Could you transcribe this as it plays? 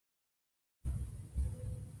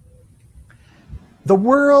The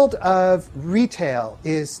world of retail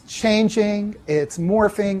is changing, it's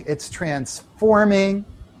morphing, it's transforming.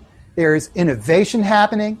 There's innovation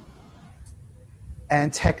happening,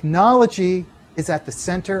 and technology is at the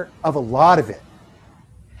center of a lot of it.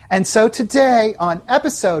 And so today, on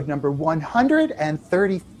episode number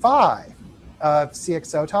 135 of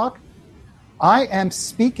CXO Talk, I am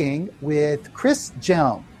speaking with Chris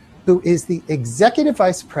Jelm, who is the Executive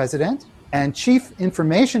Vice President and Chief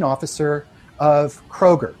Information Officer of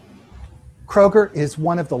Kroger. Kroger is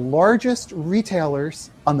one of the largest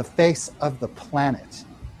retailers on the face of the planet.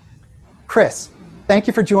 Chris, thank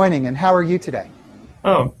you for joining, and how are you today?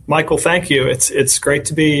 Oh, Michael, thank you. It's great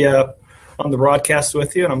to be on the broadcast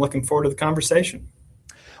with you, and I'm looking forward to the conversation.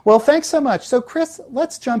 Well, thanks so much. So, Chris,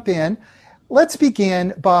 let's jump in. Let's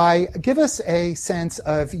begin by give us a sense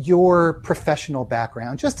of your professional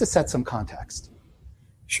background, just to set some context.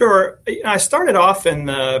 Sure. I started off in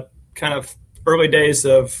the kind of early days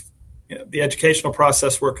of the educational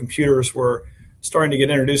process where computers were starting to get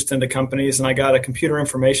introduced into companies, and I got a computer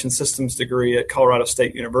information systems degree at Colorado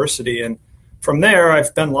State University. And from there,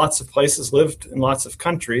 I've been lots of places, lived in lots of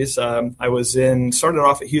countries. Started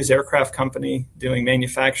off at Hughes Aircraft Company doing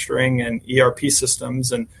manufacturing and ERP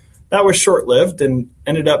systems, and that was short-lived and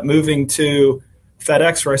ended up moving to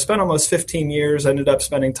FedEx, where I spent almost 15 years. I ended up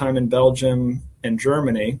spending time in Belgium and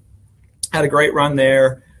Germany. Had a great run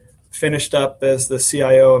there. Finished up as the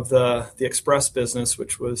CIO of the Express business,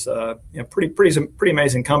 which was pretty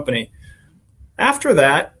amazing company. After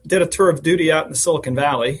that, did a tour of duty out in the Silicon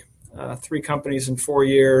Valley. 3 companies in 4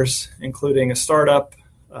 years, including a startup,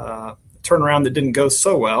 turnaround that didn't go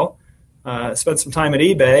so well. Spent some time at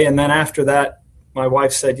eBay, and then after that, my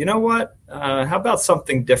wife said, "You know what? How about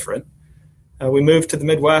something different?" We moved to the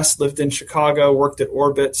Midwest, lived in Chicago, worked at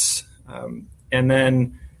Orbitz, and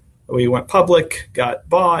then we went public, got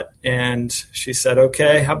bought, and she said,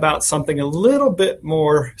 "Okay, how about something a little bit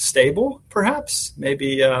more stable, perhaps?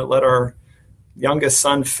 Maybe let our youngest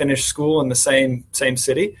son finish school in the same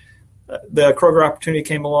city." The Kroger opportunity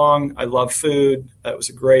came along. I love food. It was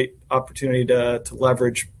a great opportunity to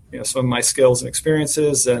leverage some of my skills and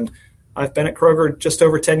experiences, and I've been at Kroger just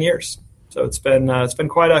over 10 years. So it's been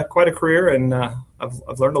quite a career, and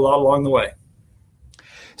I've learned a lot along the way.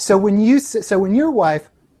 So when your wife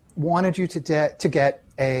wanted you to get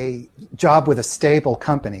a job with a stable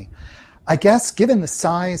company, I guess given the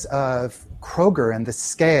size of Kroger and the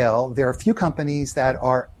scale, there are a few companies that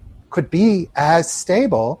could be as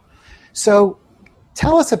stable. So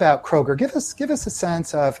tell us about Kroger. Give us a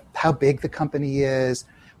sense of how big the company is,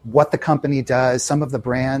 what the company does, some of the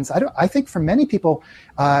brands. I think for many people,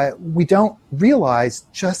 we don't realize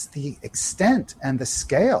just the extent and the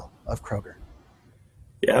scale of Kroger.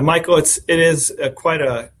 Yeah, Michael, it is quite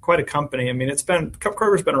a company. I mean,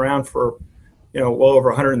 Kroger's been around for well over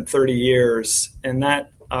 130 years, and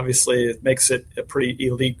that obviously makes it a pretty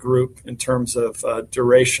elite group in terms of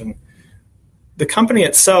duration. The company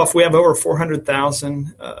itself, we have over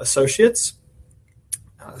 400,000 associates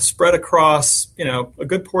spread across a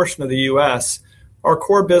good portion of the U.S. Our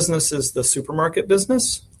core business is the supermarket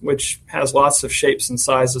business, which has lots of shapes and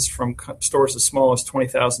sizes, from stores as small as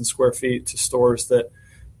 20,000 square feet to stores that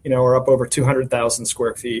are up over 200,000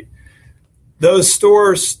 square feet. Those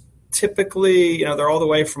stores typically, they're all the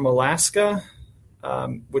way from Alaska,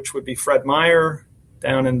 which would be Fred Meyer,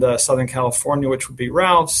 down in the Southern California, which would be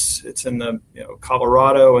Ralph's. It's in the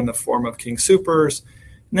Colorado in the form of King Soopers.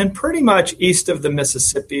 And then pretty much east of the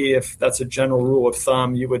Mississippi, if that's a general rule of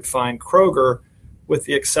thumb, you would find Kroger, with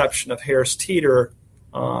the exception of Harris Teeter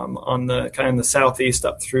on the kind of the southeast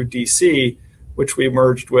up through DC, which we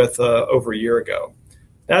merged with over a year ago.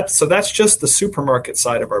 That's just the supermarket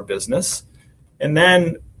side of our business. And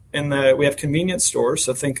then we have convenience stores,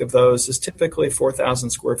 so think of those as typically 4,000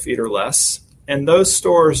 square feet or less. And those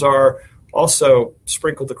stores are also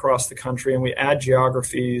sprinkled across the country, and we add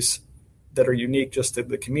geographies that are unique just to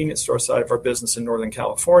the convenience store side of our business in Northern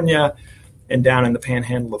California and down in the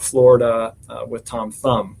panhandle of Florida with Tom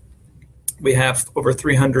Thumb. We have over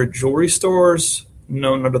 300 jewelry stores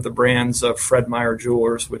known under the brands of Fred Meyer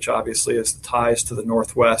Jewelers, which obviously is the ties to the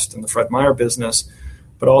Northwest and the Fred Meyer business,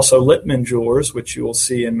 but also Littman Jewelers, which you will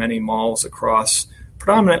see in many malls across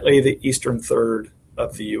predominantly the eastern third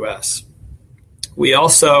of the U.S. We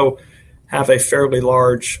also have a fairly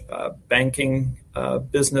large banking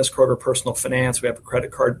business, Kroger Personal Finance. We have a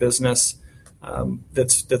credit card business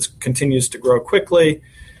that continues to grow quickly.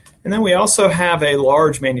 And then we also have a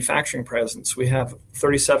large manufacturing presence. We have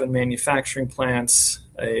 37 manufacturing plants,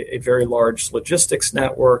 a very large logistics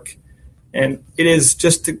network, And it is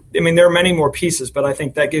there are many more pieces, but I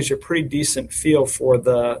think that gives you a pretty decent feel for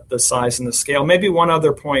the size and the scale. Maybe one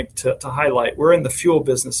other point to highlight, we're in the fuel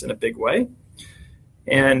business in a big way.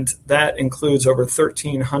 And that includes over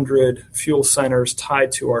 1,300 fuel centers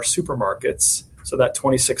tied to our supermarkets. So that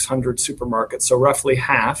 2,600 supermarkets, so roughly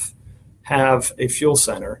half have a fuel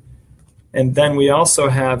center. And then we also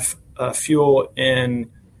have fuel in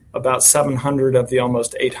about 700 of the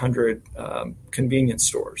almost 800 convenience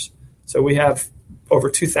stores. So we have over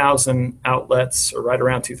 2,000 outlets, or right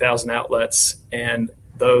around 2,000 outlets, and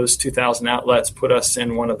those 2,000 outlets put us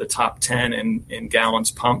in one of the top 10 in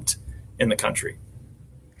gallons pumped in the country.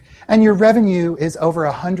 And your revenue is over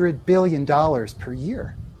 $100 billion per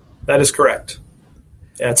year. That is correct.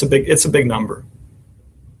 Yeah, it's a big number.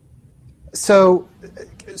 So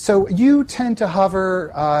you tend to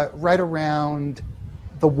hover right around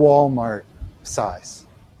the Walmart size.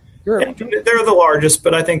 They're the largest,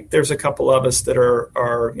 but I think there's a couple of us that are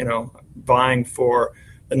vying for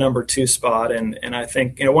the number 2 spot. And I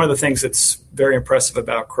think one of the things that's very impressive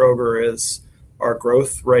about Kroger is our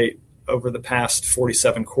growth rate over the past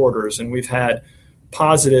 47 quarters, and we've had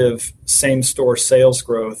positive same-store sales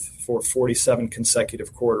growth for 47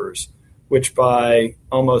 consecutive quarters, which by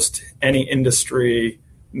almost any industry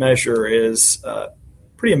measure is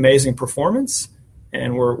pretty amazing performance,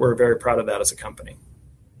 and we're very proud of that as a company.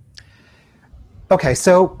 Okay,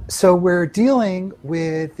 so we're dealing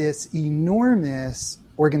with this enormous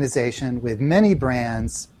organization with many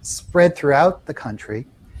brands spread throughout the country,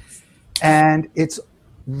 and it's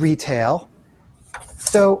retail.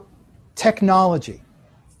 So technology.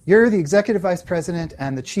 You're the executive vice president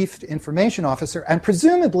and the chief information officer, and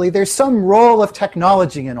presumably there's some role of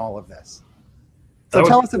technology in all of this. So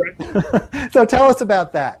tell us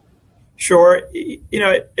about that. Sure.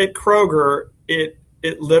 At Kroger, it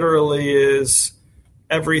literally is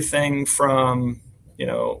everything from,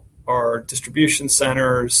 our distribution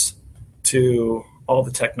centers to all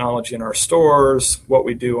the technology in our stores, what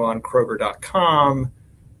we do on Kroger.com,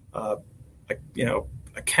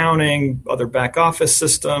 accounting, other back office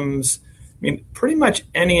systems. Pretty much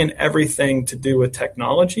any and everything to do with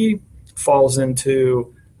technology falls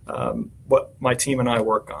into what my team and I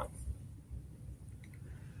work on.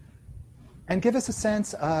 And give us a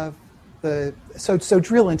sense of so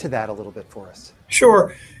drill into that a little bit for us.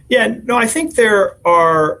 Sure. Yeah, no, I think there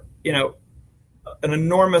are, an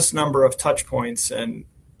enormous number of touch points. And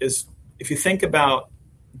if you think about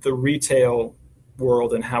the retail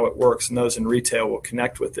world and how it works, and those in retail will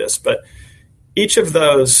connect with this, but each of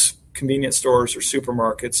those convenience stores or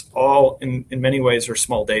supermarkets all in many ways are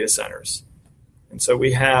small data centers. And so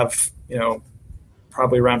we have,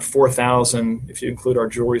 probably around 4,000, if you include our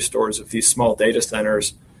jewelry stores, of these small data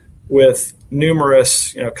centers with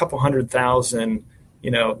numerous, a couple 100,000,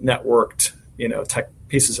 networked,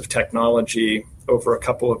 pieces of technology over a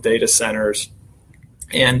couple of data centers.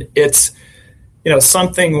 And it's,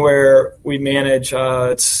 something where we manage,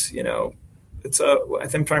 I think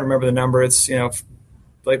I'm trying to remember the number. It's,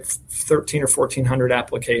 like 13 or 1,400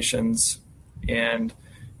 applications. And,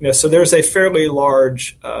 so there's a fairly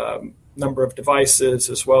large number of devices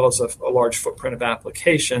as well as a large footprint of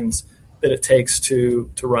applications that it takes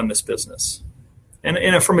to run this business.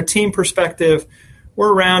 And from a team perspective,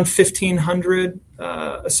 we're around 1,500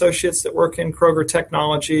 associates that work in Kroger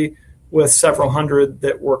Technology, with several hundred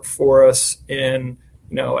that work for us in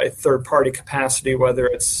a third-party capacity, whether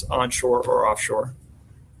it's onshore or offshore.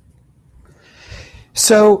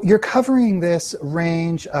 So you're covering this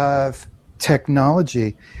range of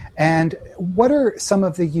technology. And what are some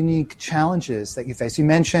of the unique challenges that you face? You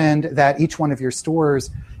mentioned that each one of your stores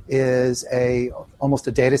is almost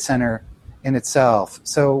a data center in itself.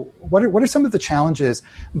 So what are some of the challenges,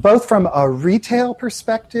 both from a retail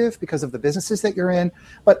perspective because of the businesses that you're in,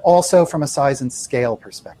 but also from a size and scale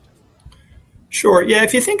perspective? Sure. Yeah.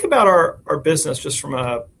 If you think about our business just from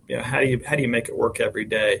a, how do you make it work every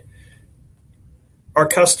day? Our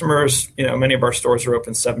customers, many of our stores are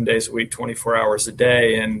open 7 days a week, 24 hours a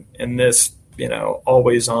day. And this,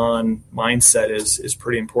 always on mindset is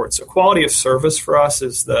pretty important. So quality of service for us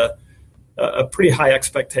is a pretty high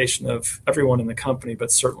expectation of everyone in the company,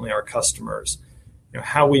 but certainly our customers.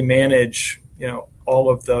 How we manage, all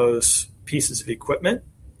of those pieces of equipment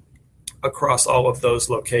across all of those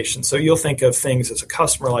locations. So you'll think of things as a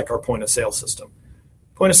customer like our point of sale system.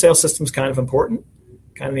 Point of sale system is kind of important,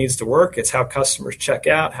 kind of needs to work. It's how customers check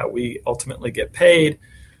out, how we ultimately get paid.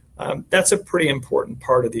 That's a pretty important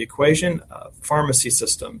part of the equation. Pharmacy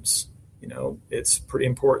systems, it's pretty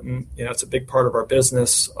important. It's a big part of our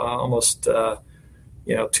business. Almost,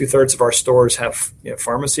 2/3 of our stores have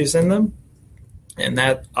pharmacies in them. And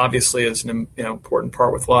that obviously is an important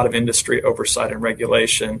part with a lot of industry oversight and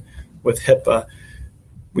regulation with HIPAA.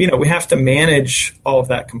 We have to manage all of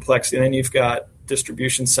that complexity. And then you've got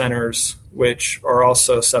distribution centers, which are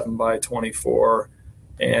also 7 by 24.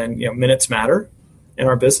 And minutes matter in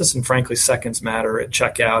our business, and frankly, seconds matter at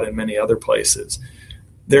checkout and many other places.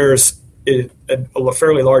 There's a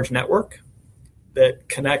fairly large network that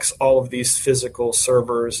connects all of these physical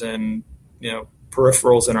servers and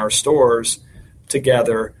peripherals in our stores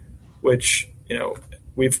together, which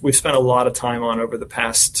we've spent a lot of time on over the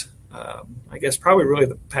past, I guess probably really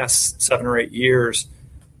the past 7 or 8 years,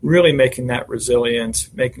 really making that resilient,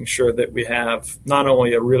 making sure that we have not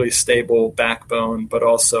only a really stable backbone, but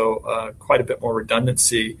also quite a bit more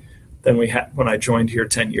redundancy than we had when I joined here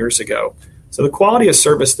 10 years ago. So the quality of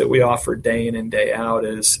service that we offer day in and day out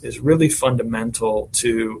is really fundamental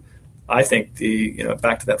to, I think,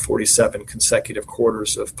 back to that 47 consecutive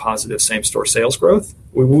quarters of positive same-store sales growth.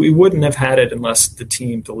 We wouldn't have had it unless the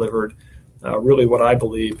team delivered really what I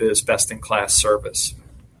believe is best-in-class service.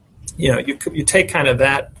 You take kind of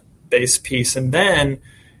that base piece, and then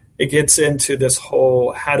it gets into this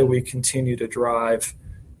whole, how do we continue to drive,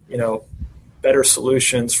 better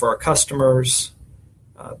solutions for our customers,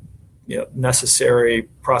 necessary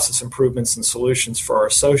process improvements and solutions for our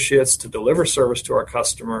associates to deliver service to our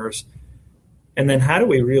customers. And then how do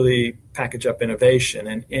we really package up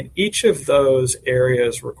innovation? And each of those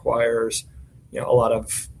areas requires, a lot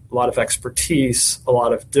of expertise, a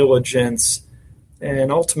lot of diligence,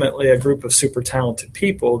 and ultimately a group of super talented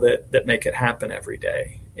people that make it happen every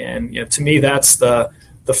day. And to me, that's the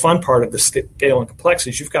fun part of the scale and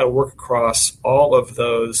complexity. You've got to work across all of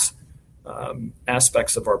those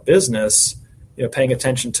aspects of our business, paying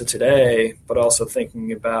attention to today, but also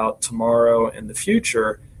thinking about tomorrow and the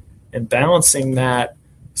future, and balancing that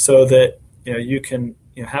so that you can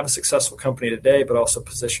have a successful company today, but also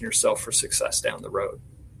position yourself for success down the road.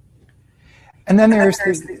 And then there's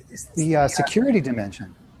the security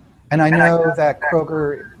dimension. And I know that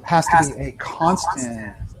Kroger has to be a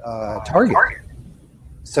constant target.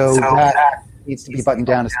 So that needs to be buttoned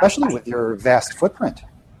down, especially with your vast footprint.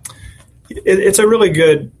 It's a really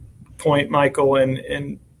good point, Michael.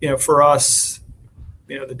 And for us,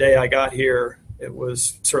 the day I got here, it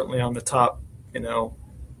was certainly on the top,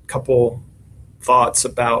 couple thoughts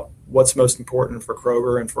about what's most important for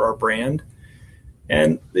Kroger and for our brand.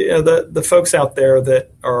 And the folks out there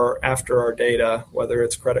that are after our data, whether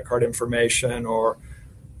it's credit card information or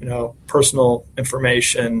personal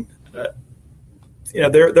information,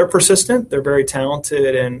 they're persistent, they're very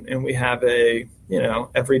talented, and we have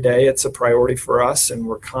every day it's a priority for us, and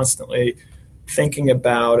we're constantly thinking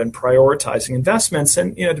about and prioritizing investments.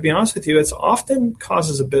 And to be honest with you, it's often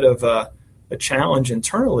causes a bit of a challenge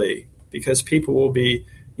internally, because people will be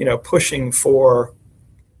pushing for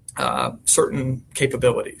certain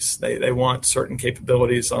capabilities. They want certain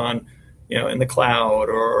capabilities on, in the cloud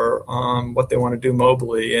or on what they want to do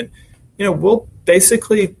mobily. And, we'll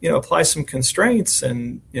basically, apply some constraints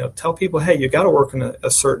and, tell people, hey, you got to work in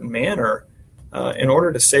a certain manner in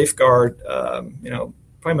order to safeguard,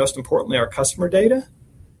 probably most importantly, our customer data,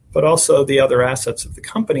 but also the other assets of the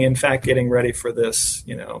company. In fact, getting ready for this,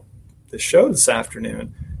 this show this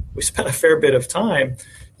afternoon, we spent a fair bit of time,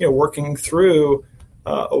 working through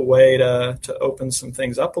a way to open some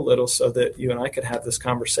things up a little so that you and I could have this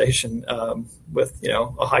conversation with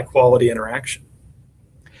a high quality interaction.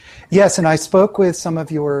 Yes, and I spoke with some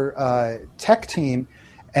of your tech team,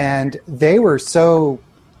 and they were so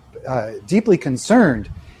deeply concerned,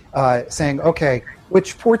 saying, okay,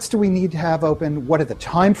 which ports do we need to have open? What are the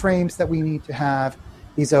time frames that we need to have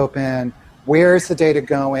these open? Where's the data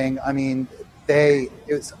going? I mean, it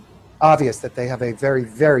was obvious that they have a very,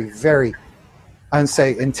 very, very, I would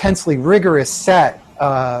say, intensely rigorous set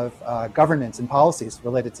of governance and policies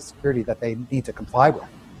related to security that they need to comply with.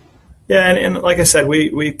 Yeah, and like I said,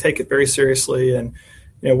 we take it very seriously, and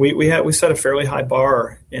we set a fairly high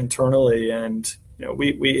bar internally, and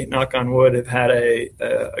we knock on wood have had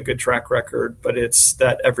a good track record, but it's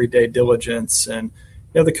that everyday diligence and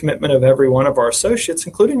the commitment of every one of our associates,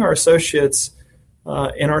 including our associates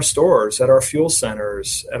in our stores, at our fuel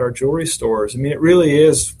centers, at our jewelry stores. I mean, it really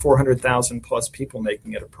is 400,000 plus people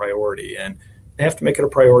making it a priority, and they have to make it a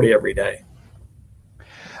priority every day.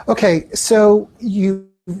 Okay, so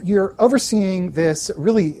you're overseeing this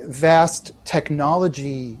really vast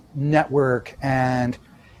technology network and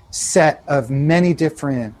set of many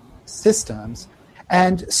different systems,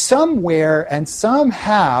 and somewhere and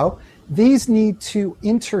somehow these need to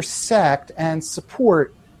intersect and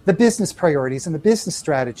support the business priorities and the business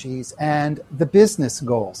strategies and the business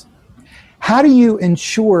goals. How do you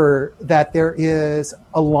ensure that there is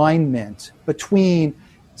alignment between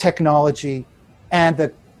technology and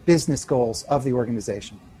the business goals of the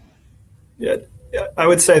organization? Yeah, I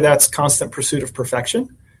would say that's constant pursuit of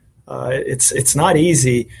perfection. It's not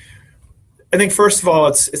easy. I think first of all,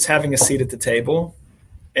 it's having a seat at the table,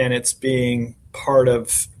 and it's being part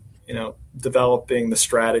of developing the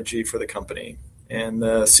strategy for the company. And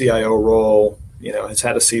the CIO role, has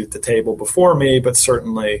had a seat at the table before me, but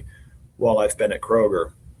certainly while I've been at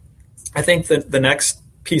Kroger. I think that the next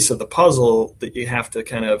piece of the puzzle that you have to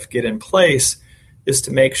kind of get in place is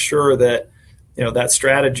to make sure that that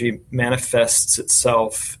strategy manifests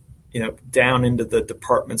itself down into the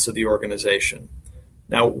departments of the organization.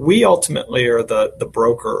 Now, we ultimately are the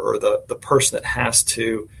broker or the person that has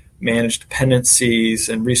to manage dependencies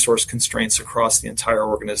and resource constraints across the entire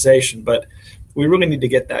organization. But we really need to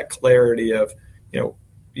get that clarity of,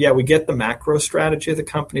 we get the macro strategy of the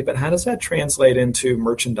company, but how does that translate into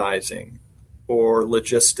merchandising or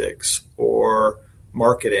logistics or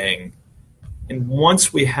marketing? And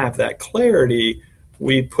once we have that clarity,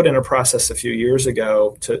 we put in a process a few years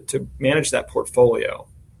ago to manage that portfolio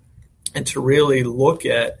and to really look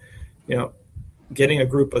at, getting a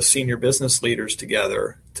group of senior business leaders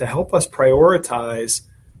together to help us prioritize,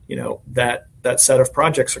 that set of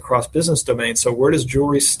projects across business domains. So where does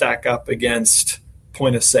jewelry stack up against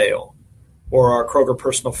point of sale or our Kroger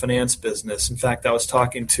Personal Finance business? In fact, I was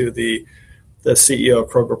talking to the CEO of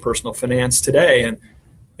Kroger Personal Finance today, and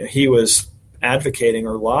he was advocating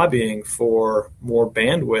or lobbying for more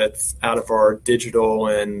bandwidth out of our digital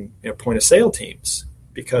and point of sale teams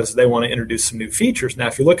because they want to introduce some new features. Now,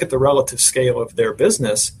 if you look at the relative scale of their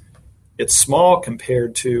business, it's small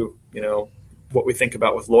compared to what we think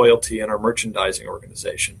about with loyalty and our merchandising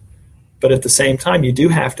organization. But at the same time, you do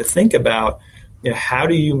have to think about how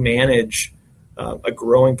do you manage a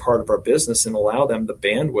growing part of our business and allow them the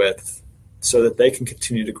bandwidth so that they can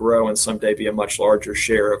continue to grow and someday be a much larger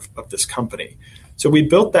share of this company. So we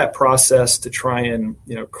built that process to try and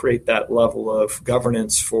create that level of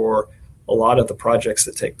governance for a lot of the projects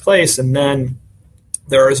that take place. And then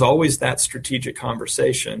there is always that strategic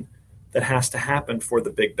conversation that has to happen for the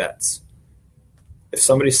big bets. If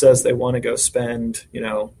somebody says they want to go spend,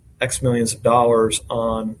 X millions of dollars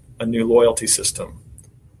on a new loyalty system,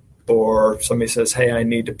 or somebody says, hey, I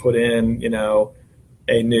need to put in,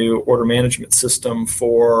 a new order management system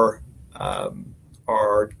for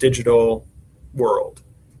our digital world.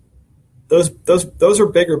 Those are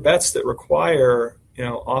bigger bets that require,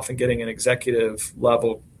 often getting an executive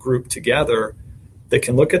level group together that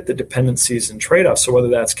can look at the dependencies and trade-offs. So whether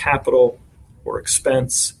that's capital or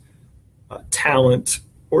expense, talent,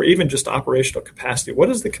 or even just operational capacity. What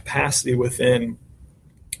is the capacity within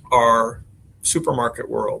our supermarket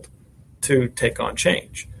world to take on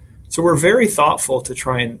change? So we're very thoughtful to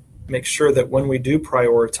try and make sure that when we do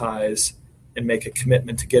prioritize and make a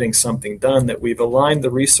commitment to getting something done, that we've aligned the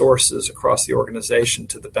resources across the organization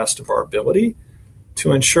to the best of our ability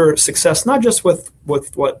to ensure success, not just with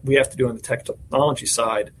what we have to do on the technology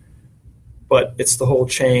side, but it's the whole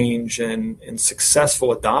change and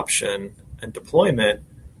successful adoption and deployment,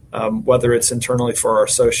 whether it's internally for our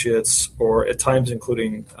associates or at times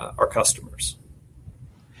including our customers.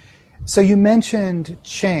 So you mentioned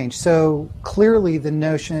change. So clearly the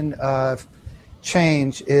notion of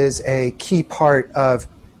change is a key part of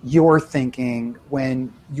your thinking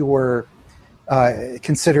when you're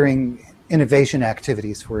considering innovation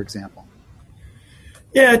activities, for example.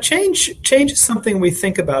 Yeah, change is something we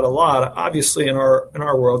think about a lot, obviously in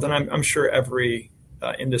our world, and I'm sure every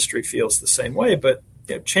industry feels the same way. But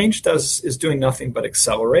change is doing nothing but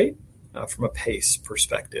accelerate from a pace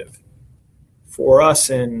perspective. For us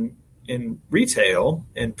in retail,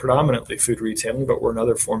 and predominantly food retailing, but we're in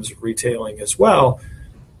other forms of retailing as well,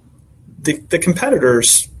 the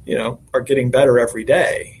competitors are getting better every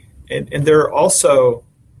day, and there are also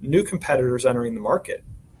new competitors entering the market.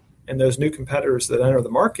 And those new competitors that enter the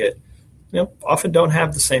market, often don't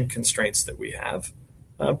have the same constraints that we have.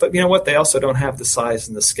 But you know what? They also don't have the size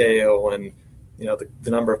and the scale and, the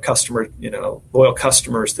number of loyal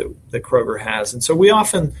customers that Kroger has. And so we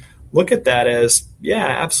often look at that as, yeah,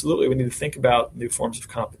 absolutely, we need to think about new forms of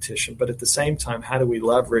competition. But at the same time, how do we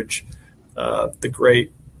leverage the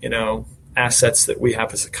great, assets that we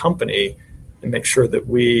have as a company and make sure that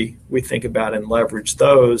we think about and leverage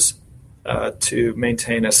those to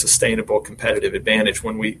maintain a sustainable competitive advantage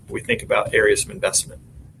when we think about areas of investment.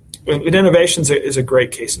 With innovations is a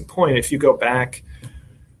great case in point. If you go back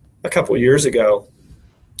a couple of years ago,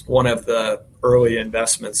 one of the early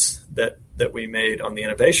investments that we made on the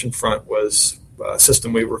innovation front was a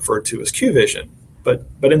system we referred to as QVision. But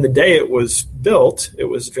in the day it was built, it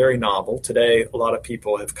was very novel. Today, a lot of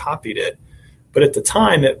people have copied it. But at the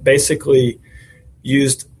time, it basically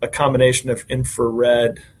used a combination of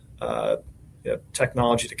infrared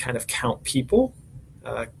technology to kind of count people,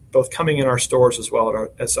 both coming in our stores as well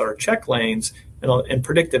as our check lanes, and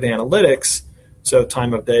predictive analytics, so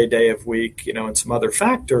time of day, day of week, and some other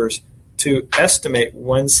factors to estimate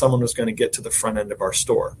when someone was going to get to the front end of our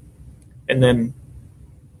store. And then,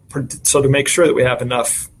 so to make sure that we have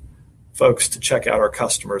enough folks to check out our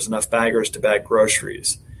customers, enough baggers to bag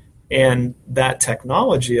groceries. And that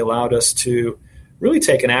technology allowed us to really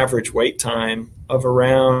take an average wait time of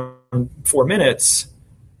around 4 minutes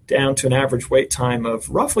down to an average wait time of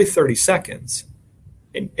roughly 30 seconds.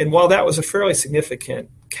 And while that was a fairly significant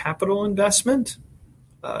capital investment,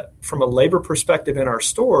 from a labor perspective in our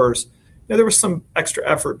stores, there was some extra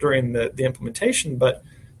effort during the implementation, but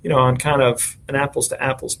on kind of an apples to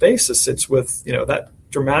apples basis, it's with, that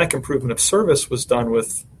dramatic improvement of service was done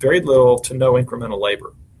with very little to no incremental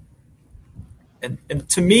labor. And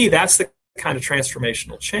to me, that's the kind of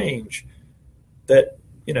transformational change that,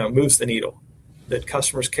 moves the needle, that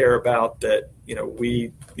customers care about, that,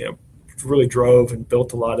 we, really drove and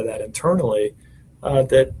built a lot of that internally,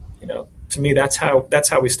 that, to me, that's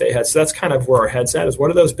how we stay ahead. So that's kind of where our head's at, is what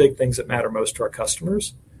are those big things that matter most to our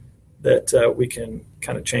customers that we can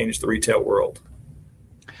kind of change the retail world.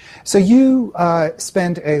 So you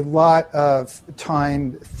spend a lot of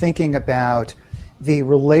time thinking about the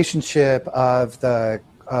relationship of the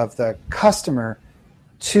customer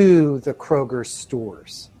to the Kroger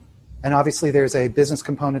stores. And obviously there's a business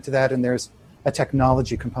component to that, and there's a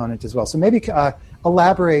technology component as well. So maybe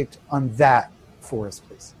elaborate on that for us,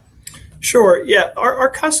 please. Sure. Yeah. Our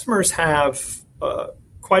customers have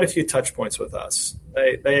quite a few touch points with us.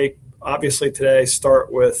 They obviously today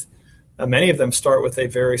start with, many of them start with a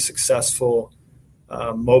very successful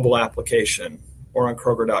mobile application or on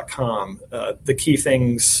Kroger.com. The key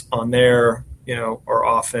things on there, are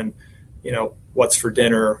often, what's for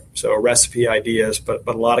dinner, so recipe ideas, but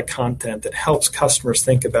a lot of content that helps customers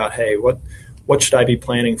think about, hey, what should I be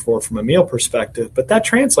planning for from a meal perspective? But that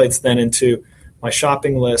translates then into my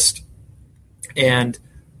shopping list and,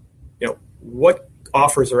 what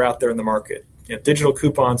offers are out there in the market. Digital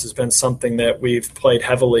coupons has been something that we've played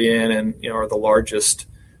heavily in and, are the largest,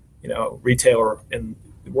 retailer in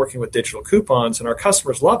working with digital coupons, and our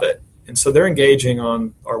customers love it. And so they're engaging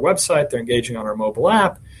on our website, they're engaging on our mobile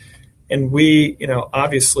app, and we,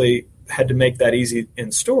 obviously had to make that easy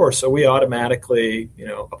in store. So we automatically,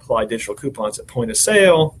 apply digital coupons at point of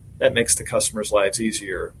sale. That makes the customers' lives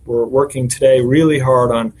easier. We're working today really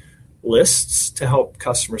hard on lists to help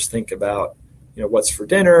customers think about, what's for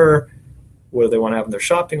dinner, what do they want to have on their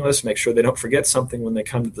shopping list, make sure they don't forget something when they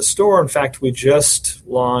come to the store. In fact, we just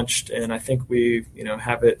launched, and I think we,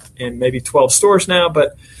 have it in maybe 12 stores now,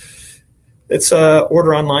 but it's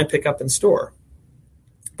order online, pick up in store.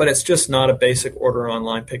 But it's just not a basic order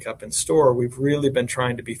online, pick up in store. We've really been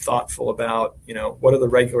trying to be thoughtful about, what are the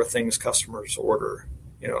regular things customers order,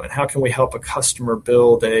 and how can we help a customer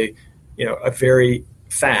build a very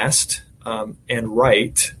fast and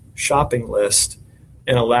right shopping list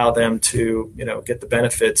and allow them to, get the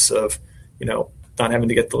benefits of, not having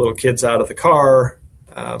to get the little kids out of the car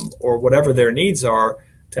or whatever their needs are,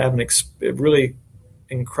 to have a really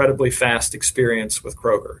incredibly fast experience with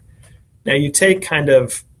Kroger. Now you take kind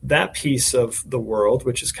of that piece of the world,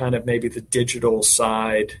 which is kind of maybe the digital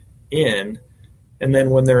side in, and then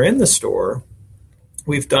when they're in the store,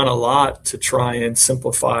 we've done a lot to try and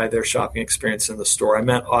simplify their shopping experience in the store.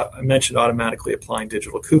 I mentioned automatically applying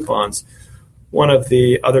digital coupons. One of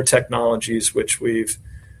the other technologies which we've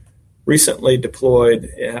recently deployed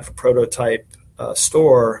and have a prototype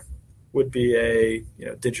store would be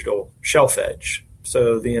a digital shelf edge.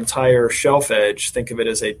 So the entire shelf edge, think of it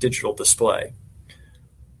as a digital display.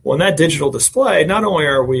 Well, in that digital display, not only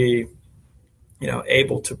are we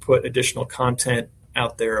able to put additional content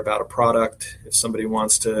out there about a product, if somebody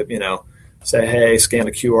wants to say, hey, scan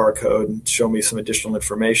a QR code and show me some additional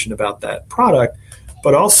information about that product,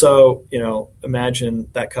 but also, imagine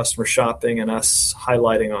that customer shopping and us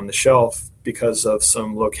highlighting on the shelf because of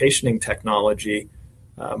some locationing technology,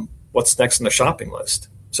 what's next on the shopping list.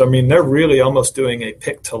 So, they're really almost doing a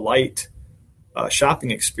pick-to-light shopping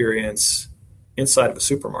experience inside of a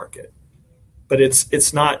supermarket. But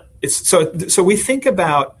so we think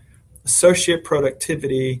about associate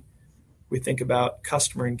productivity, we think about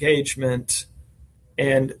customer engagement,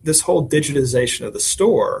 and this whole digitization of the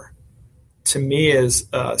store, to me, is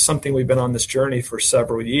something we've been on this journey for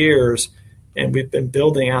several years, and we've been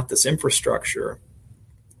building out this infrastructure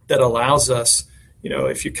that allows us,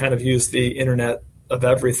 if you kind of use the internet of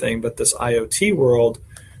everything, but this IoT world,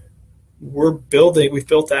 we've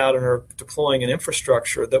built out and are deploying an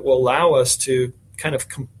infrastructure that will allow us to kind of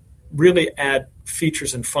really add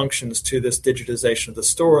features and functions to this digitization of the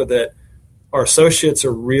store that our associates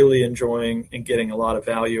are really enjoying and getting a lot of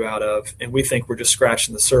value out of. And we think we're just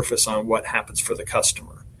scratching the surface on what happens for the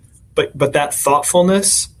customer. But that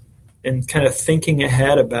thoughtfulness and kind of thinking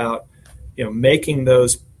ahead about, making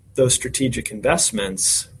those strategic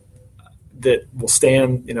investments that will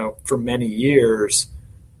stand, for many years,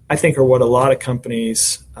 I think are what a lot of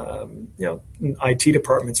companies, IT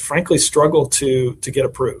departments, frankly, struggle to get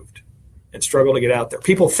approved and struggle to get out there.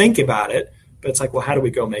 People think about it, but it's like, well, how do we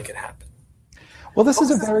go make it happen? Well, this is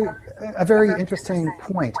a very interesting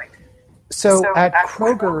point. So at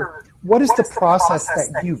Kroger, what is the process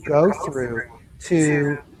that you go through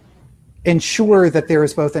to ensure that there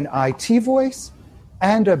is both an IT voice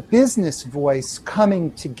and a business voice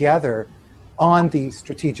coming together on these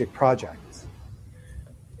strategic projects?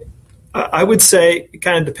 I would say it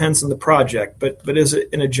kind of depends on the project, but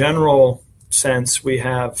in a general sense, we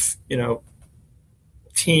have,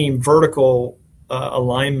 team vertical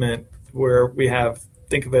alignment where we have,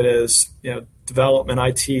 think of it as, development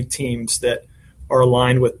IT teams that are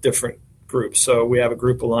aligned with different groups. So we have a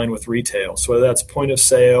group aligned with retail. So whether that's point of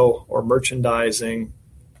sale or merchandising,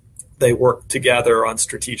 they work together on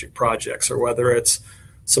strategic projects, or whether it's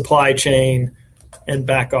supply chain and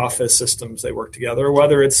back office systems, they work together, or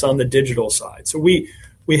whether it's on the digital side. So we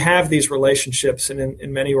have these relationships, and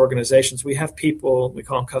in many organizations, we have people, we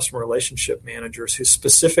call them customer relationship managers, whose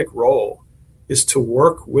specific role is to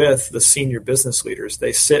work with the senior business leaders.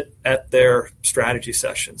 They sit at their strategy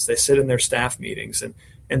sessions, they sit in their staff meetings,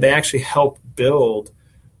 and they actually help build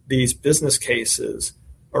these business cases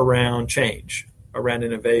around change, around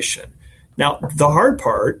innovation. Now, the hard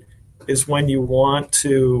part is when you want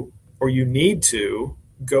to, or you need to,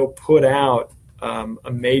 go put out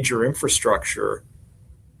a major infrastructure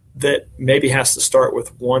that maybe has to start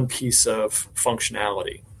with one piece of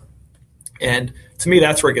functionality. And to me,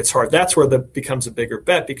 that's where it gets hard. That's where that becomes a bigger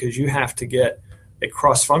bet, because you have to get a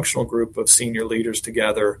cross-functional group of senior leaders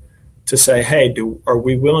together to say, hey, are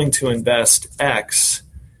we willing to invest X?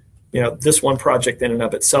 This one project in and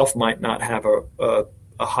of itself might not have a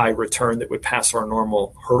high return that would pass our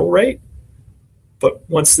normal hurdle rate. But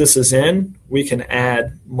once this is in, we can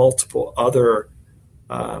add multiple other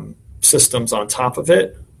systems on top of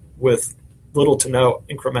it with little to no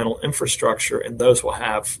incremental infrastructure, and those will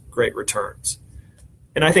have great returns.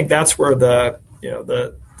 And I think that's where the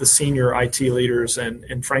senior IT leaders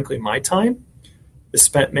and frankly my time is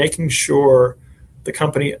spent making sure the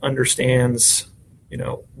company understands,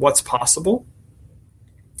 what's possible.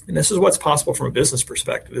 And this is what's possible from a business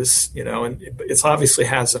perspective. And it's obviously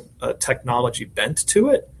has a technology bent to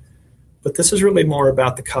it, but this is really more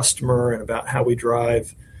about the customer and about how we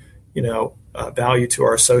drive, value to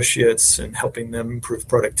our associates and helping them improve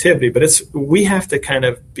productivity. But we have to kind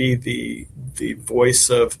of be the voice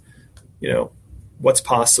of, what's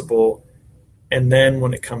possible. And then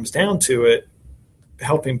when it comes down to it,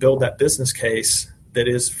 helping build that business case that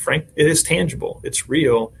is it is tangible, it's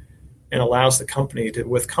real, and allows the company to,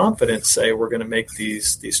 with confidence, say we're going to make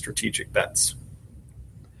these strategic bets.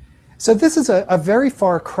 So this is a very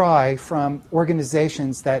far cry from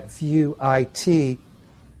organizations that view IT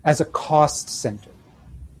as a cost center,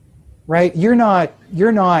 right? Your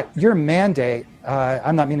mandate,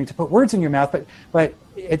 I'm not meaning to put words in your mouth, but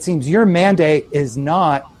it seems your mandate is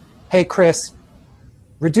not, hey, Chris,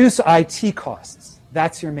 reduce IT costs.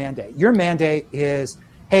 That's your mandate. Your mandate is,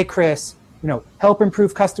 hey, Chris, help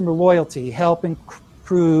improve customer loyalty, help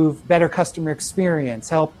improve better customer experience,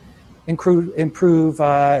 help improve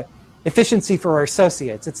efficiency for our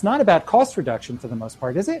associates. It's not about cost reduction for the most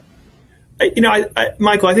part, is it?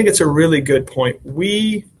 Michael, I think it's a really good point.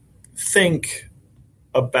 We think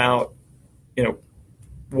about,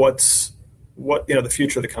 the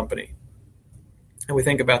future of the company, and we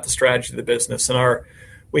think about the strategy of the business. And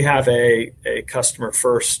we have a customer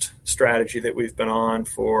first strategy that we've been on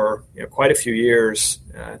for quite a few years.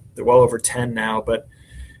 They're well over 10 now, but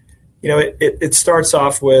it starts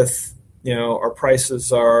off with our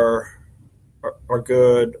prices are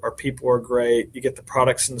good, our people are great, you get the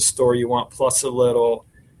products in the store you want plus a little,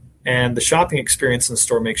 and the shopping experience in the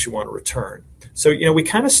store makes you want to return. So we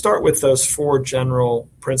kind of start with those four general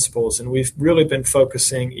principles, and we've really been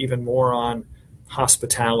focusing even more on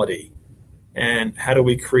hospitality and how do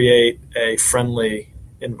we create a friendly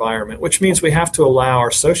environment, which means we have to allow our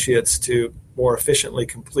associates to more efficiently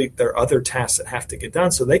complete their other tasks that have to get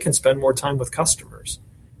done so they can spend more time with customers.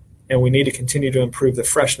 And we need to continue to improve the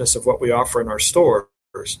freshness of what we offer in our stores.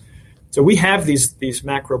 So we have these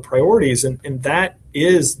macro priorities, and that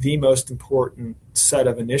is the most important set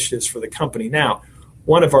of initiatives for the company. Now,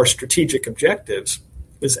 one of our strategic objectives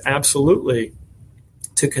is absolutely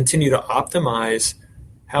to continue to optimize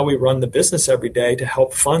how we run the business every day to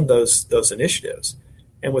help fund those initiatives.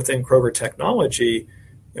 And within Kroger Technology,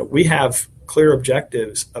 we have clear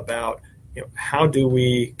objectives about how do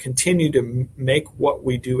we continue to make what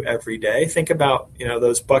we do every day. Think about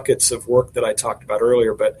those buckets of work that I talked about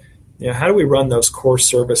earlier, but how do we run those core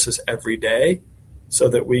services every day so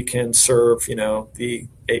that we can serve the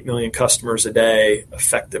 8 million customers a day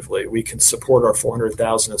effectively? We can support our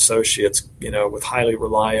 400,000 associates with highly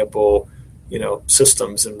reliable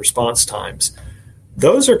systems and response times.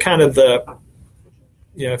 Those are kind of the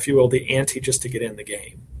if you will, the ante just to get in the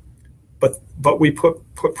game. But we put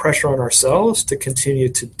pressure on ourselves to continue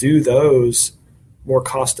to do those more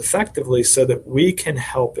cost effectively so that we can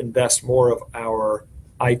help invest more of our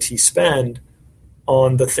IT spend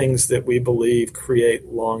on the things that we believe create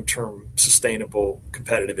long-term sustainable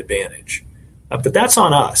competitive advantage. But that's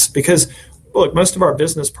on us because, look, most of our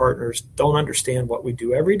business partners don't understand what we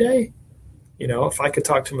do every day. If I could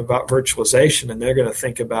talk to them about virtualization and they're going to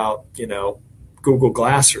think about, Google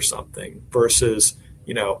Glass or something versus,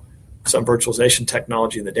 some virtualization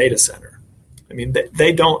technology in the data center. I mean,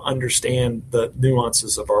 they don't understand the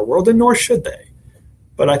nuances of our world, and nor should they.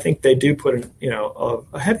 But I think they do put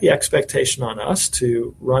a heavy expectation on us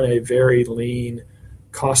to run a very lean,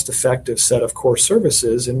 cost-effective set of core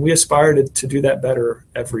services, and we aspire to do that better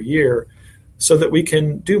every year so that we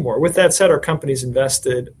can do more. With that said, our company's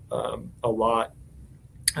invested a lot.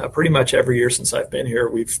 Pretty much every year since I've been here,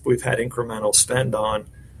 we've had incremental spend on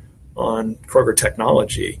Kroger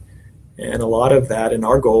Technology. And a lot of that, and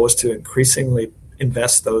our goal is to increasingly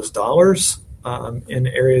invest those dollars in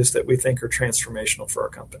areas that we think are transformational for our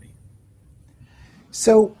company.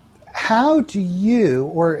 So how do you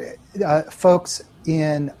or folks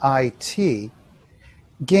in IT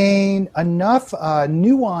gain enough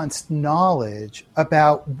nuanced knowledge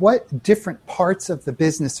about what different parts of the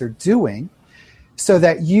business are doing so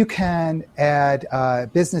that you can add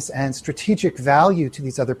business and strategic value to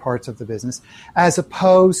these other parts of the business, as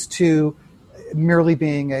opposed to merely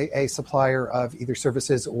being a supplier of either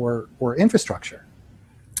services or infrastructure?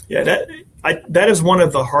 Yeah, that is one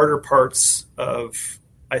of the harder parts of,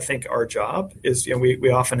 I think, our job is,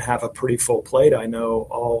 we often have a pretty full plate. I know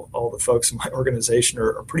all the folks in my organization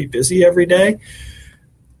are pretty busy every day.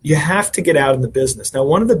 You have to get out in the business. Now,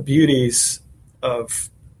 one of the beauties of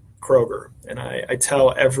Kroger, and I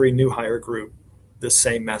tell every new hire group the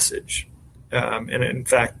same message, and in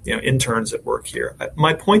fact, interns that work here.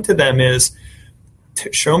 My point to them is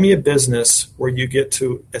to show me a business where you get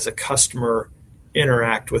to, as a customer,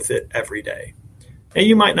 interact with it every day. And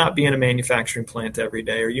you might not be in a manufacturing plant every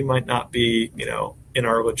day, or you might not be, in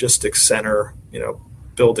our logistics center,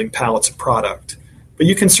 building pallets of product. But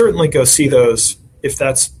you can certainly go see those if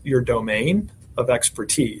that's your domain of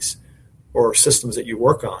expertise or systems that you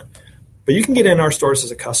work on. But you can get in our stores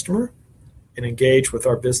as a customer and engage with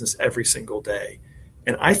our business every single day.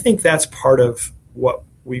 And I think that's part of what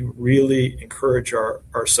we really encourage our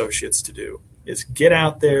associates to do, is get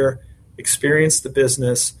out there, experience the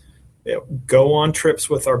business, go on trips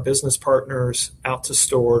with our business partners out to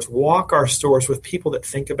stores, walk our stores with people that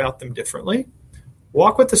think about them differently,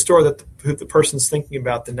 walk with the store that the person's thinking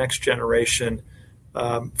about the next generation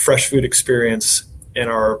fresh food experience in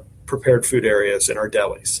our prepared food areas, in our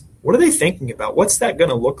delis. What are they thinking about? What's that going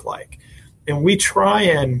to look like? And we try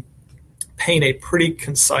and paint a pretty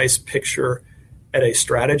concise picture at a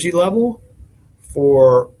strategy level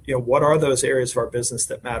for, what are those areas of our business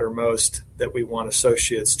that matter most that we want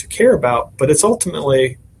associates to care about. But it's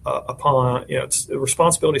ultimately the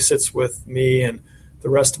responsibility sits with me and the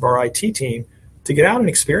rest of our IT team to get out and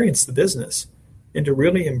experience the business and to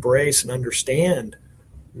really embrace and understand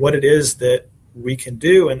what it is that we can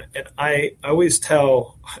do. And I always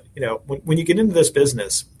tell, when you get into this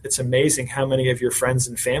business, it's amazing how many of your friends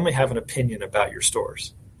and family have an opinion about your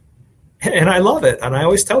stores. And I love it. And I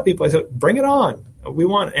always tell people, I say, bring it on. We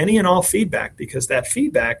want any and all feedback, because that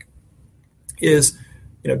feedback is,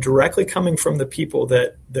 directly coming from the people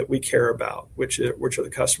that we care about, which are the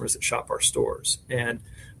customers that shop our stores. And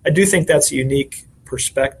I do think that's a unique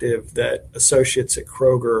perspective that associates at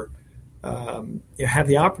Kroger have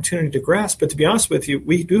the opportunity to grasp. But to be honest with you,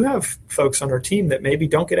 we do have folks on our team that maybe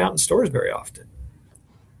don't get out in stores very often.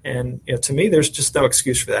 And to me, there's just no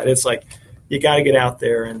excuse for that. It's like you got to get out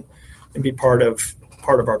there and be part of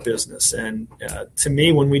our business. And to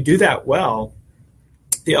me, when we do that well,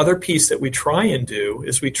 the other piece that we try and do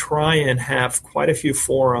is we try and have quite a few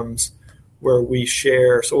forums where we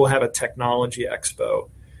share. So we'll have a technology expo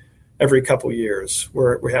every couple of years,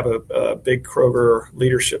 where we have a big Kroger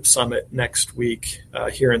leadership summit next week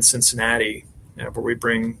here in Cincinnati, where we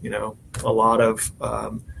bring a lot of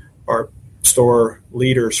our store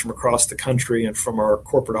leaders from across the country and from our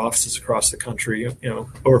corporate offices across the country.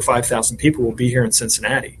 Over 5,000 people will be here in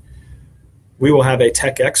Cincinnati. We will have a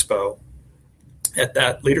tech expo at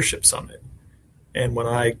that leadership summit. And when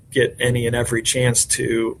I get any and every chance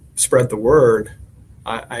to spread the word,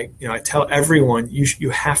 I tell everyone, you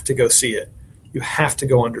have to go see it. You have to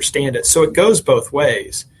go understand it. So it goes both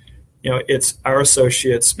ways. It's our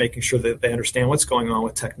associates making sure that they understand what's going on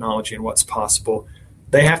with technology and what's possible.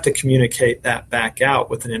 They have to communicate that back out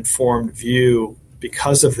with an informed view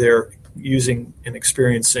because of their using and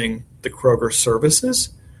experiencing the Kroger services.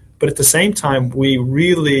 But at the same time,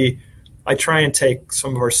 I try and take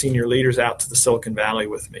some of our senior leaders out to the Silicon Valley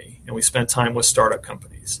with me, and we spend time with startup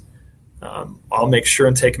companies. I'll make sure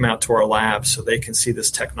and take them out to our labs so they can see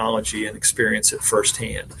this technology and experience it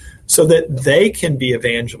firsthand so that they can be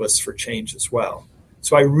evangelists for change as well.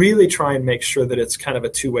 So I really try and make sure that it's kind of a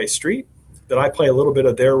two-way street, that I play a little bit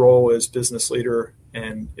of their role as business leader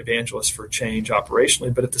and evangelist for change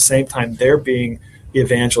operationally, but at the same time, they're being the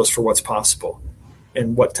evangelist for what's possible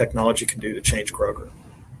and what technology can do to change Kroger.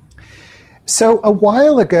 So a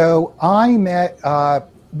while ago, I met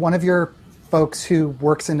one of your folks who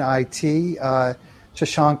works in IT,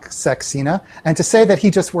 Shashank Saxena. And to say that he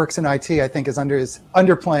just works in IT, I think is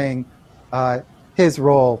underplaying his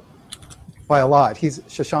role by a lot.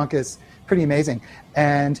 Shashank is pretty amazing.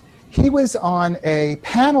 And he was on a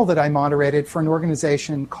panel that I moderated for an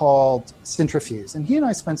organization called Centrifuge. And he and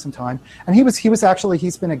I spent some time. And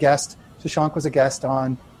he's been a guest. Shashank was a guest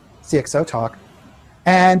on CXO Talk.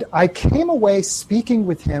 And I came away speaking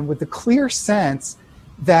with him with the clear sense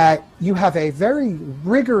that you have a very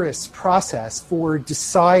rigorous process for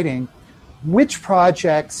deciding which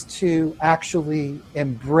projects to actually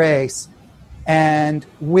embrace and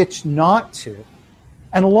which not to.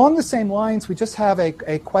 And along the same lines, we just have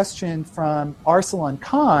a question from Arsalan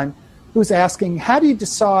Khan, who's asking, how do you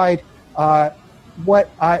decide what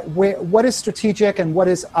is strategic and what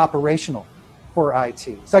is operational for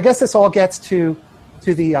IT? So I guess this all gets to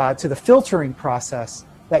the filtering process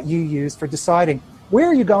that you use for deciding where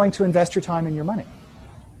are you going to invest your time and your money.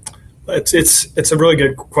 It's a really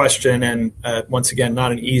good question, and once again,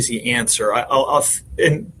 not an easy answer.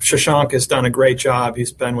 And Shashank has done a great job.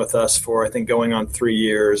 He's been with us for, I think, going on 3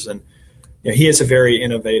 years, and he is a very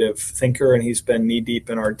innovative thinker, and he's been knee deep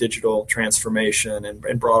in our digital transformation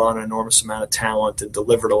and brought on an enormous amount of talent and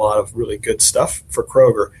delivered a lot of really good stuff for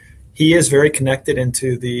Kroger. He is very connected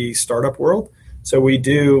into the startup world, so we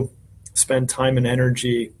do spend time and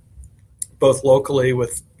energy both locally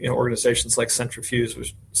with organizations like Centrifuge,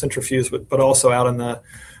 but also out on the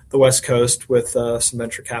West Coast with some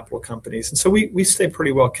venture capital companies. And so we stay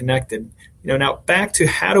pretty well connected. Now back to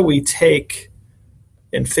how do we take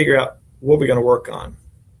and figure out what we're going to work on.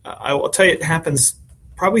 I will tell you, it happens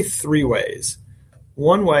probably 3 ways.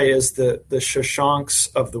 One way is the Shashanks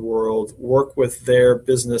of the world work with their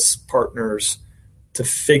business partners to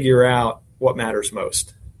figure out what matters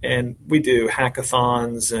most. And we do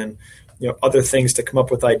hackathons and other things to come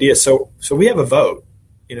up with ideas. So we have a vote.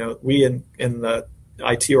 We in the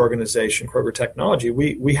IT organization, Kroger Technology,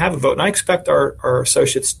 we have a vote. And I expect our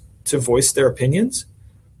associates to voice their opinions.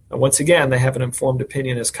 And once again, they have an informed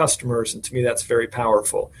opinion as customers, and to me, that's very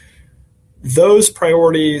powerful. Those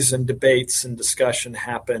priorities and debates and discussion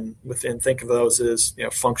happen within, think of those as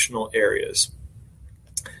functional areas.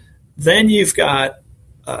 Then you've got,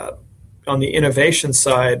 on the innovation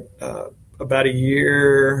side, about probably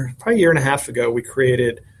a year and a half ago, we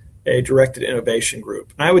created a directed innovation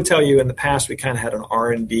group. And I would tell you, in the past, we kind of had an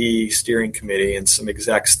R&D steering committee and some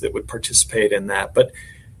execs that would participate in that. But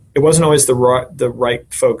it wasn't always the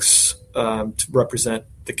right folks to represent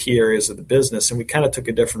the key areas of the business. And we kind of took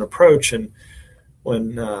a different approach. And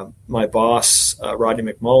when my boss,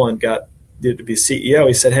 Rodney McMullen, got to be CEO,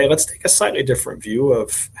 he said, hey, let's take a slightly different view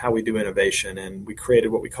of how we do innovation. And we created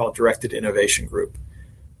what we call directed innovation group.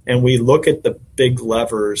 And we look at the big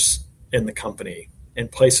levers in the company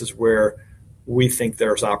and places where we think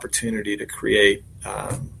there's opportunity to create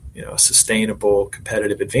a sustainable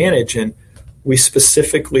competitive advantage. And we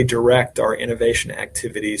specifically direct our innovation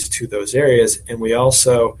activities to those areas. And we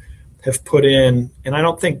also have put in, and I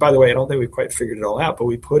don't think we've quite figured it all out, but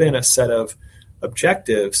we put in a set of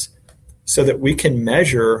objectives so that we can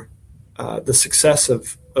measure the success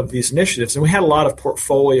of these initiatives. And we had a lot of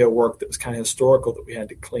portfolio work that was kind of historical that we had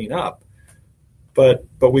to clean up. But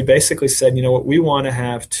we basically said, we want to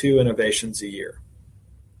have 2 innovations a year.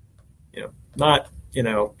 not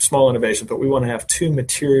small innovations, but we want to have 2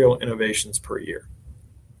 material innovations per year.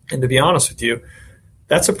 And to be honest with you,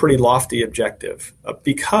 that's a pretty lofty objective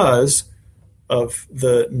because of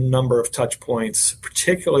the number of touch points,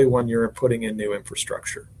 particularly when you're putting in new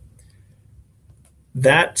infrastructure.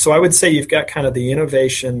 So I would say you've got kind of the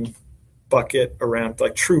innovation bucket around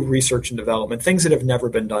like true research and development, things that have never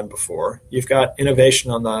been done before. You've got innovation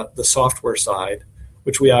on the software side,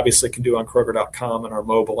 which we obviously can do on Kroger.com and our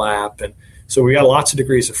mobile app. And so we got lots of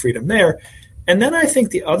degrees of freedom there. And then I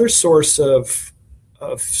think the other source of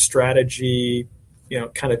strategy,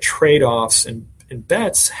 kind of trade-offs and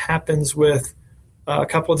bets happens with a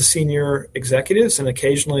couple of the senior executives, and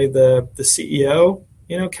occasionally the CEO,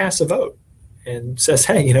 casts a vote and says,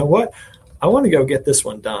 hey, you know what? I want to go get this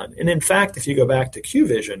one done. And in fact, if you go back to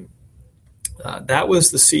QVision, that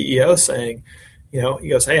was the CEO saying, he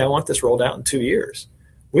goes, hey, I want this rolled out in 2 years.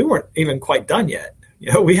 We weren't even quite done yet.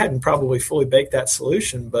 We hadn't probably fully baked that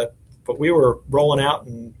solution, but we were rolling out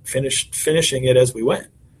and finishing it as we went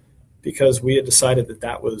because we had decided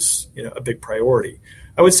that was, a big priority.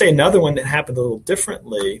 I would say another one that happened a little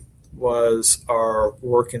differently was our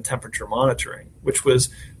work in temperature monitoring, which was,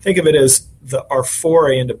 think of it as our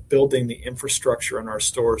foray into building the infrastructure in our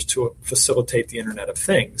stores to facilitate the Internet of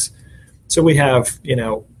Things. So we have,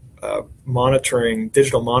 digital monitoring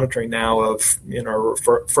now of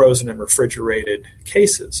frozen and refrigerated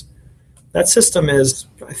cases. That system is,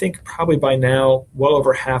 I think, probably by now well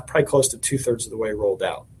over half, probably close to 2/3 of the way rolled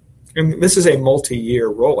out. And this is a multi-year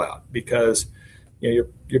rollout because you're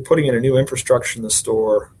putting in a new infrastructure in the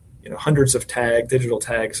store, hundreds of digital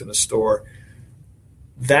tags in the store.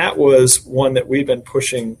 That was one that we've been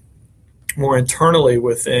pushing more internally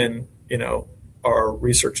within, our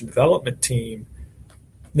research and development team.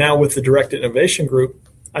 Now with the Direct Innovation Group,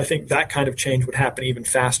 I think that kind of change would happen even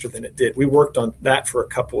faster than it did. We worked on that for a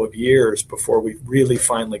couple of years before we really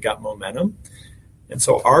finally got momentum. And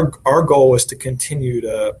so our goal was to continue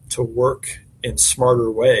to work in smarter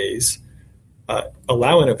ways,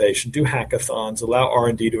 allow innovation, do hackathons, allow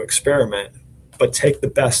R&D to experiment, but take the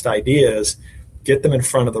best ideas, get them in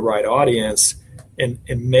front of the right audience, and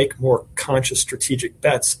make more conscious strategic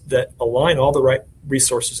bets that align all the right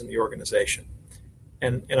resources in the organization.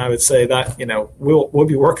 And I would say that, we'll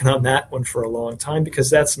be working on that one for a long time because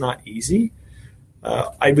that's not easy.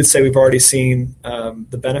 I would say we've already seen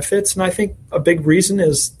the benefits. And I think a big reason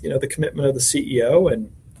is, the commitment of the CEO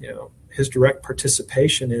and, his direct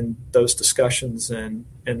participation in those discussions and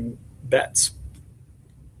bets.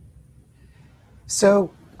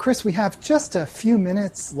 So, Chris, we have just a few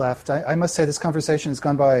minutes left. I must say this conversation has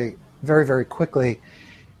gone by very, very quickly.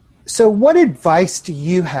 So what advice do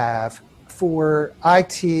you have for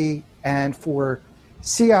IT and for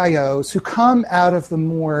CIOs who come out of the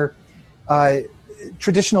more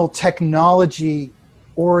traditional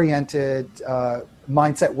technology-oriented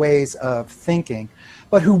mindset ways of thinking,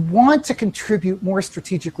 but who want to contribute more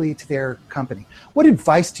strategically to their company? What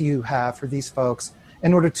advice do you have for these folks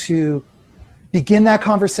in order to begin that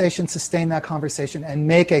conversation, sustain that conversation, and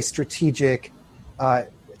make a strategic,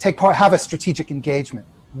 have a strategic engagement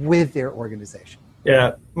with their organization?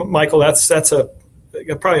 Yeah, Michael, that's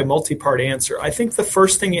probably a multi-part answer. I think the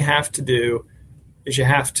first thing you have to do is you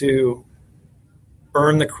have to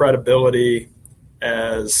earn the credibility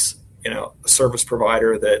as a service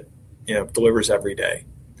provider that delivers every day.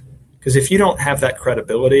 Because if you don't have that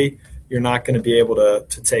credibility, you're not going to be able to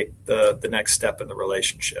take the next step in the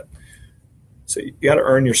relationship. So you got to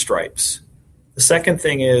earn your stripes. The second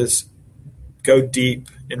thing is go deep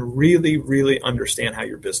and really, really understand how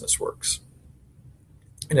your business works.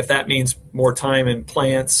 And if that means more time in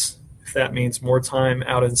plants, if that means more time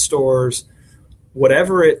out in stores,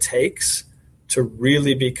 whatever it takes to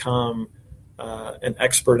really become an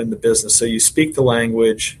expert in the business. So you speak the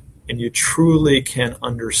language and you truly can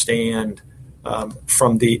understand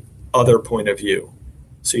from the other point of view.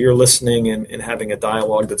 So you're listening and having a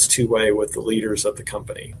dialogue that's two-way with the leaders of the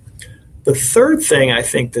company. The third thing I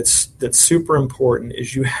think that's super important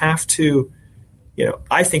is you have to,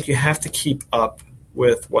 I think you have to keep up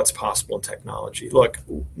with what's possible in technology. Look,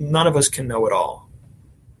 none of us can know it all,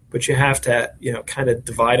 but you have to, kind of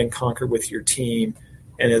divide and conquer with your team.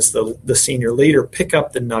 And as the senior leader, pick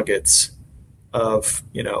up the nuggets of,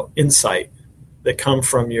 insight that come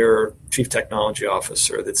from your chief technology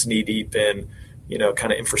officer that's knee deep in,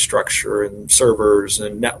 kind of infrastructure and servers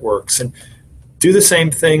and networks, and do the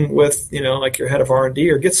same thing with, like your head of R&D,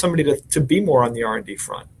 or get somebody to be more on the R&D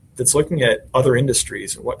front that's looking at other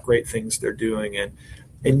industries and what great things they're doing.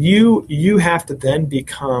 And you have to then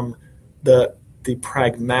become the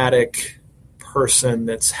pragmatic person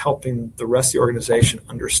that's helping the rest of the organization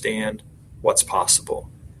understand what's possible.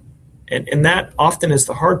 And that often is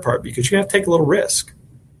the hard part, because you have to take a little risk.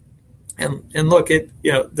 And look,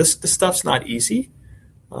 this stuff's not easy.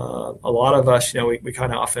 A lot of us, we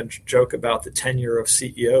kind of often joke about the tenure of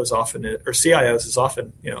CEOs or CIOs is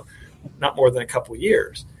often, not more than a couple of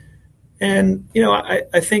years. And,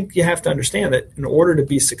 I think you have to understand that in order to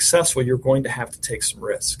be successful, you're going to have to take some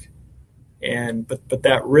risk. But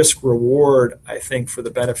that risk reward, I think, for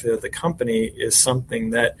the benefit of the company is something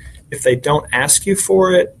that if they don't ask you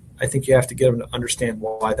for it, I think you have to get them to understand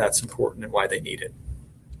why that's important and why they need it.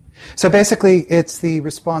 So basically, it's the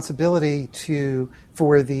responsibility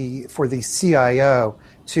for the CIO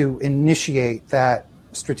to initiate that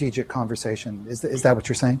strategic conversation. Is that what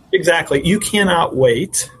you're saying? Exactly. You cannot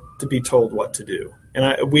wait to be told what to do. And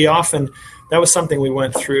that was something we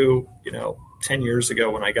went through, 10 years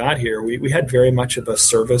ago when I got here. We had very much of a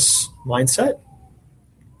service mindset,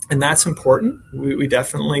 and that's important. We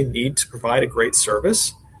definitely need to provide a great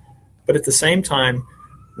service, but at the same time,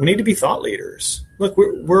 we need to be thought leaders. Look,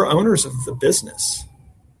 we're owners of the business,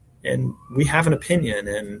 and we have an opinion,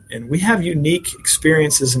 and we have unique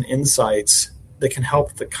experiences and insights that can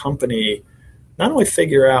help the company not only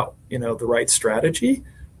figure out, the right strategy,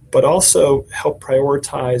 but also help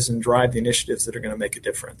prioritize and drive the initiatives that are going to make a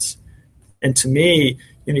difference. And to me,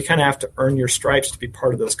 you kind of have to earn your stripes to be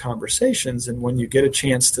part of those conversations. And when you get a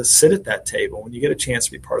chance to sit at that table, when you get a chance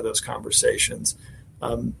to be part of those conversations,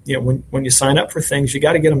 when you sign up for things, you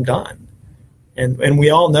got to get them done. And we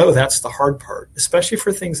all know that's the hard part, especially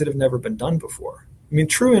for things that have never been done before. I mean,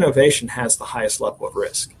 true innovation has the highest level of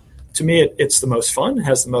risk. To me, it's the most fun, it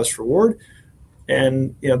has the most reward.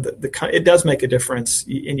 And, it does make a difference.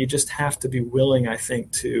 And you just have to be willing, I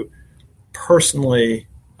think, to personally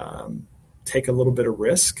take a little bit of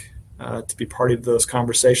risk to be part of those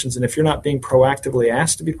conversations. And if you're not being proactively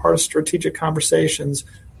asked to be part of strategic conversations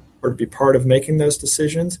or to be part of making those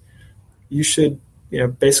decisions, you should,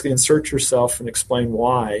 basically insert yourself and explain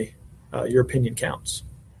why your opinion counts.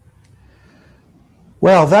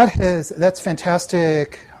 Well, that's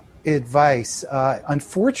fantastic advice.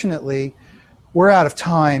 Unfortunately, we're out of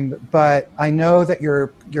time, but I know that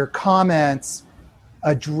your comments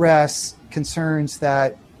address concerns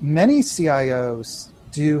that many CIOs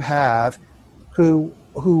do have who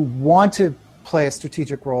want to play a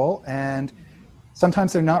strategic role, and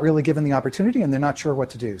sometimes they're not really given the opportunity and they're not sure what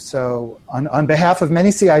to do. So on behalf of many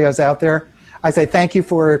CIOs out there, I say thank you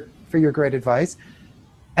for your great advice.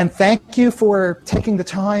 And thank you for taking the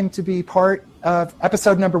time to be part of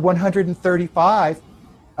episode number 135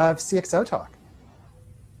 of CXO Talk.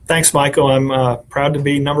 Thanks, Michael. I'm proud to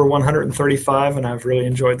be number 135, and I've really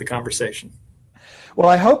enjoyed the conversation. Well,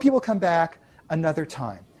 I hope you will come back another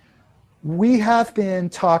time. We have been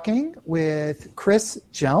talking with Chris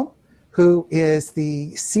Jelm, who is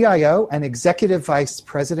the CIO and Executive Vice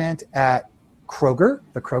President at Kroger,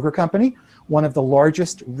 the Kroger Company, one of the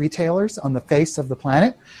largest retailers on the face of the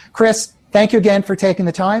planet. Chris, thank you again for taking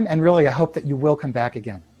the time, and really I hope that you will come back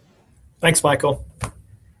again. Thanks, Michael.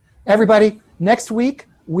 Everybody, next week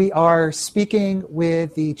we are speaking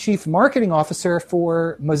with the Chief Marketing Officer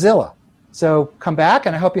for Mozilla. So come back,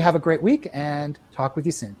 and I hope you have a great week, and talk with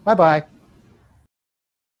you soon. Bye-bye.